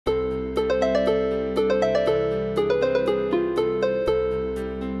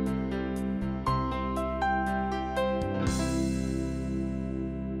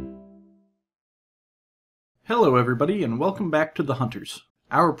Hello everybody and welcome back to the Hunters.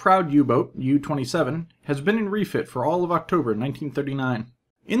 Our proud U-boat, U-27, has been in refit for all of October 1939.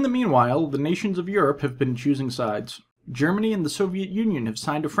 In the meanwhile, the nations of Europe have been choosing sides. Germany and the Soviet Union have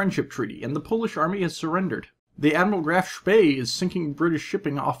signed a friendship treaty and the Polish army has surrendered. The Admiral Graf Spee is sinking British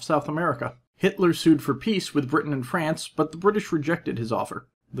shipping off South America. Hitler sued for peace with Britain and France, but the British rejected his offer.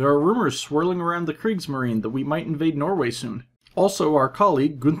 There are rumors swirling around the Kriegsmarine that we might invade Norway soon. Also, our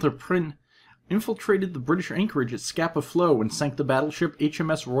colleague, Gunther Prynne, infiltrated the British anchorage at Scapa Flow and sank the battleship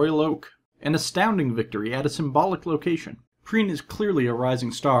HMS Royal Oak. An astounding victory at a symbolic location. Prynne is clearly a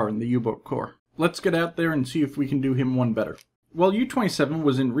rising star in the U-boat Corps. Let's get out there and see if we can do him one better. While U-27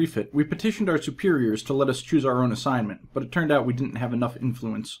 was in refit, we petitioned our superiors to let us choose our own assignment, but it turned out we didn't have enough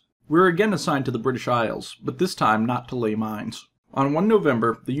influence. We were again assigned to the British Isles, but this time not to lay mines. On 1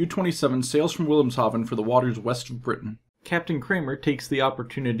 November, the U-27 sails from Wilhelmshaven for the waters west of Britain. Captain Kramer takes the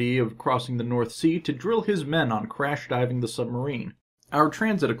opportunity of crossing the North Sea to drill his men on crash diving the submarine. Our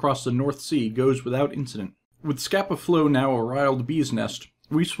transit across the North Sea goes without incident. With Scapa Flow now a riled bee's nest,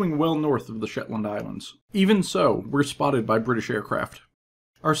 we swing well north of the Shetland Islands. Even so, we're spotted by British aircraft.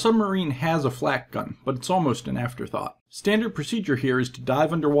 Our submarine has a flak gun, but it's almost an afterthought. Standard procedure here is to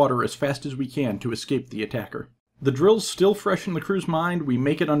dive underwater as fast as we can to escape the attacker. The drill's still fresh in the crew's mind, we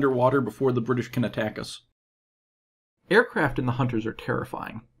make it underwater before the British can attack us. Aircraft in the Hunters are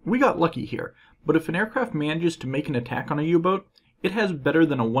terrifying. We got lucky here, but if an aircraft manages to make an attack on a U-boat, it has better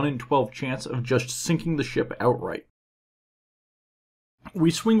than a 1 in 12 chance of just sinking the ship outright.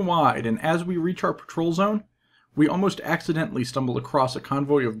 We swing wide, and as we reach our patrol zone, we almost accidentally stumble across a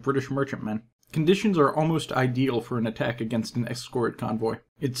convoy of British merchantmen. Conditions are almost ideal for an attack against an escort convoy.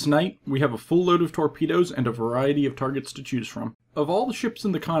 It's night, we have a full load of torpedoes and a variety of targets to choose from. Of all the ships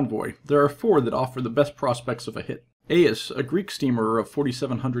in the convoy, there are 4 that offer the best prospects of a hit. Aeus, a Greek steamer of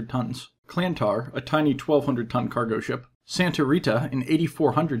 4,700 tons. Clantar, a tiny 1,200-ton cargo ship. Santa Rita, an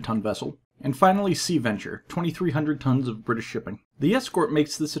 8,400-ton vessel. And finally Sea Venture, 2,300 tons of British shipping. The escort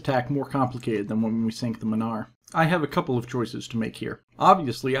makes this attack more complicated than when we sank the Manar. I have a couple of choices to make here.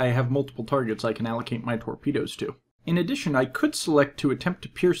 Obviously, I have multiple targets I can allocate my torpedoes to. In addition, I could select to attempt to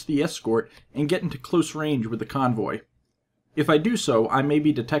pierce the escort and get into close range with the convoy. If I do so, I may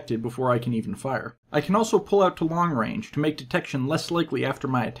be detected before I can even fire. I can also pull out to long range to make detection less likely after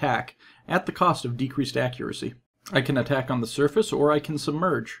my attack, at the cost of decreased accuracy. I can attack on the surface, or I can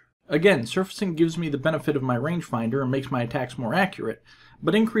submerge. Again, surfacing gives me the benefit of my rangefinder and makes my attacks more accurate,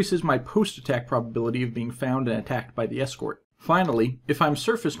 but increases my post-attack probability of being found and attacked by the escort. Finally, if I'm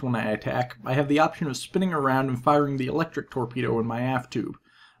surfaced when I attack, I have the option of spinning around and firing the electric torpedo in my aft tube,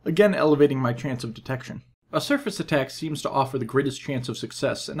 again elevating my chance of detection. A surface attack seems to offer the greatest chance of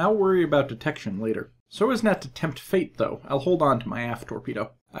success, and I'll worry about detection later. So as not to tempt fate, though, I'll hold on to my aft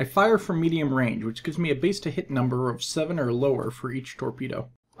torpedo. I fire from medium range, which gives me a base-to-hit number of 7 or lower for each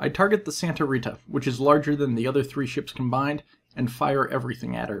torpedo. I target the Santa Rita, which is larger than the other 3 ships combined, and fire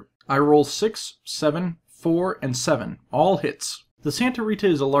everything at her. I roll 6, 7, 4, and 7, all hits. The Santa Rita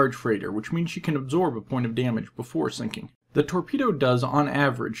is a large freighter, which means she can absorb a point of damage before sinking. The torpedo does, on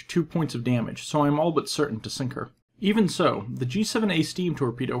average, 2 points of damage, so I'm all but certain to sink her. Even so, the G7A steam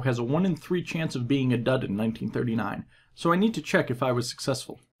torpedo has a 1 in 3 chance of being a dud in 1939, so I need to check if I was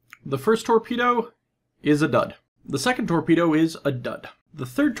successful. The first torpedo is a dud. The second torpedo is a dud. The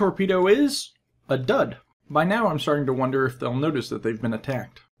third torpedo is a dud. By now I'm starting to wonder if they'll notice that they've been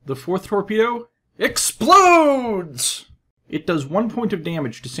attacked. The fourth torpedo explodes! It does 1 point of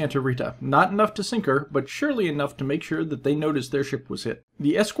damage to Santa Rita, not enough to sink her, but surely enough to make sure that they notice their ship was hit.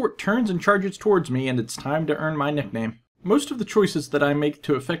 The escort turns and charges towards me, and it's time to earn my nickname. Most of the choices that I make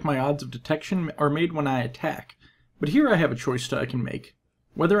to affect my odds of detection are made when I attack, but here I have a choice I can make,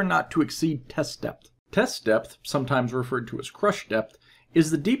 whether or not to exceed test depth. Test depth, sometimes referred to as crush depth,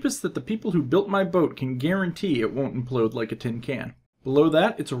 is the deepest that the people who built my boat can guarantee it won't implode like a tin can. Below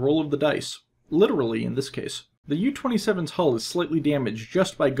that, it's a roll of the dice. Literally, in this case. The U-27's hull is slightly damaged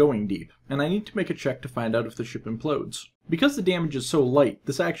just by going deep, and I need to make a check to find out if the ship implodes. Because the damage is so light,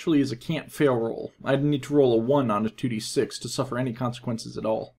 this actually is a can't-fail roll. I'd need to roll a 1 on a 2d6 to suffer any consequences at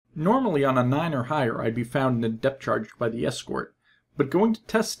all. Normally on a 9 or higher I'd be found and depth charged by the escort, but going to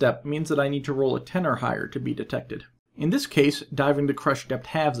test depth means that I need to roll a 10 or higher to be detected. In this case, diving to crush depth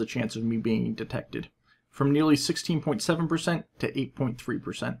halves the chance of me being detected, from nearly 16.7% to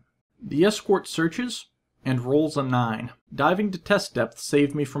 8.3%. The escort searches and rolls a 9. Diving to test depth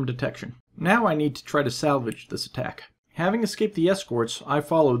saved me from detection. Now I need to try to salvage this attack. Having escaped the escorts, I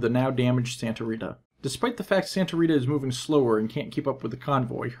follow the now damaged Santa Rita. Despite the fact Santa Rita is moving slower and can't keep up with the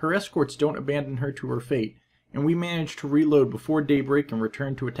convoy, her escorts don't abandon her to her fate, and we managed to reload before daybreak and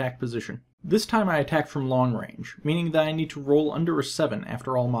return to attack position. This time I attack from long range, meaning that I need to roll under a 7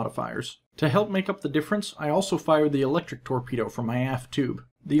 after all modifiers. To help make up the difference, I also fire the electric torpedo from my aft tube.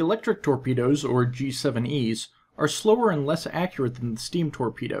 The electric torpedoes, or G7Es, are slower and less accurate than the steam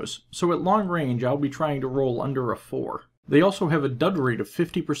torpedoes, so at long range I'll be trying to roll under a 4. They also have a dud rate of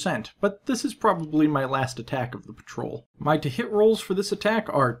 50%, but this is probably my last attack of the patrol. My to-hit rolls for this attack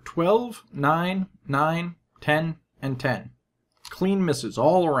are 12, 9, 9, 10, and 10. Clean misses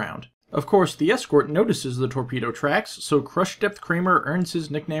all around. Of course, the escort notices the torpedo tracks, so Crush Depth Kramer earns his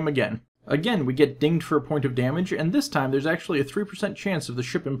nickname again. Again, we get dinged for a point of damage, and this time there's actually a 3% chance of the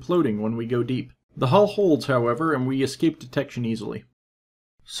ship imploding when we go deep. The hull holds, however, and we escape detection easily.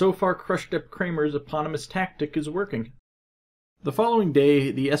 So far, Crush Depth Kramer's eponymous tactic is working. The following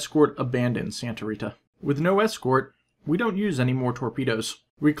day, the escort abandons Santa Rita. With no escort, we don't use any more torpedoes.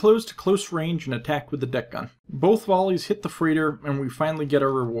 We close to close range and attack with the deck gun. Both volleys hit the freighter, and we finally get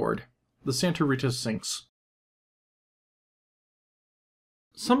our reward. The Santa Rita sinks.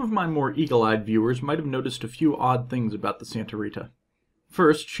 Some of my more eagle-eyed viewers might have noticed a few odd things about the Santa Rita.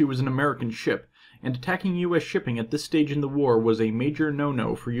 First, she was an American ship, and attacking U.S. shipping at this stage in the war was a major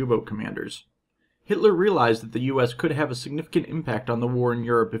no-no for U-boat commanders. Hitler realized that the U.S. could have a significant impact on the war in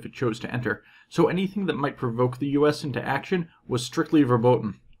Europe if it chose to enter, so anything that might provoke the U.S. into action was strictly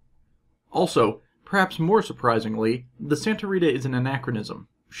verboten. Also, perhaps more surprisingly, the Santa Rita is an anachronism.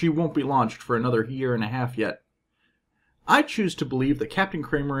 She won't be launched for another year and a half yet. I choose to believe that Captain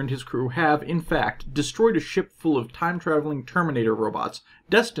Kramer and his crew have, in fact, destroyed a ship full of time-traveling Terminator robots,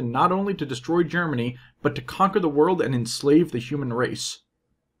 destined not only to destroy Germany, but to conquer the world and enslave the human race.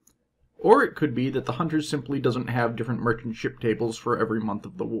 Or it could be that the Hunters simply doesn't have different merchant ship tables for every month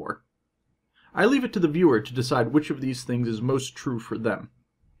of the war. I leave it to the viewer to decide which of these things is most true for them.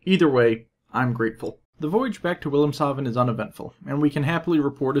 Either way, I'm grateful. The voyage back to Wilhelmshaven is uneventful, and we can happily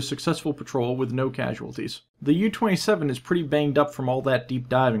report a successful patrol with no casualties. The U-27 is pretty banged up from all that deep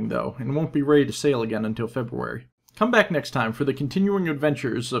diving, though, and won't be ready to sail again until February. Come back next time for the continuing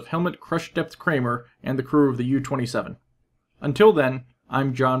adventures of Helmet Crush Depth Kramer and the crew of the U-27. Until then,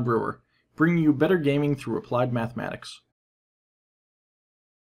 I'm John Brewer, bringing you better gaming through applied mathematics.